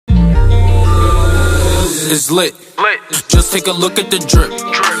It's lit. Just take a look at the drip.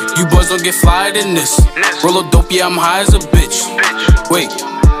 You boys don't get fired in this. Roll a dope, yeah, I'm high as a bitch. Wait,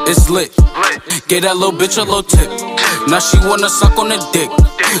 it's lit. Gave that little bitch a little tip. Now she wanna suck on the dick.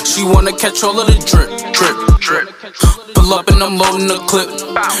 She wanna catch all of the drip. Pull up and I'm loading the clip.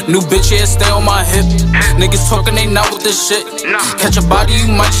 New bitch, yeah, stay on my hip. Niggas talking, they not with this shit. Catch a body, you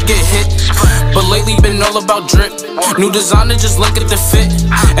might just get hit. But lately been all about drip. New designer, just look at the fit.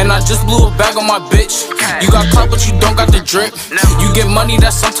 And I just blew a bag on my bitch. You got clout, but you don't got the drip. You get money,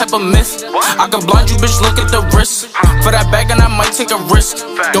 that's some type of myth. I can blind you, bitch, look at the wrist. For that bag, and I might take a risk.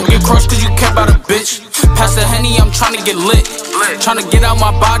 Don't get crushed, cause you care about a bitch. Pass the Henny, I'm tryna get lit. Tryna get out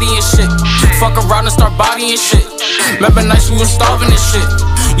my body and shit. Fuck around and start bodying shit. Remember nights we was starving and shit.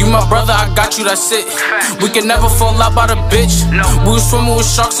 You my brother, I got you, that's it. We can never fall out by the bitch. We was swimming with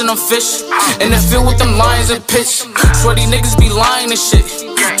sharks and them fish. In the field with them lions and pitch. Sweaty niggas be lying and shit.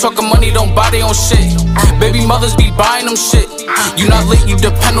 Talking money, don't buy their own shit. Baby mothers be buying them shit. You not lit, you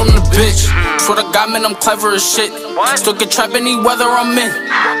depend on the bitch. Swear to God, man, I'm clever as shit. Still can trap any weather I'm in.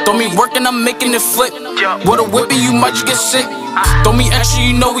 Throw me working, I'm making it flip. With a whippy, you might just get sick. Throw me extra,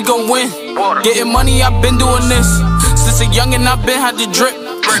 you know we gon' win. Getting money, I've been doing this. Since a youngin', I've been had to drip.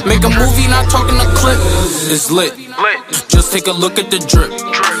 Make a movie, not talking a clip. It's lit. Just take a look at the drip.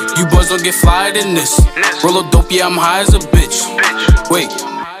 You boys don't get fired in this. Roll a dope, yeah, I'm high as a bitch. Wait,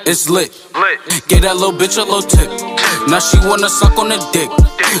 it's lit. Gave that little bitch a little tip. Now she wanna suck on the dick.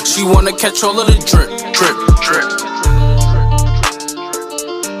 She wanna catch all of the drip.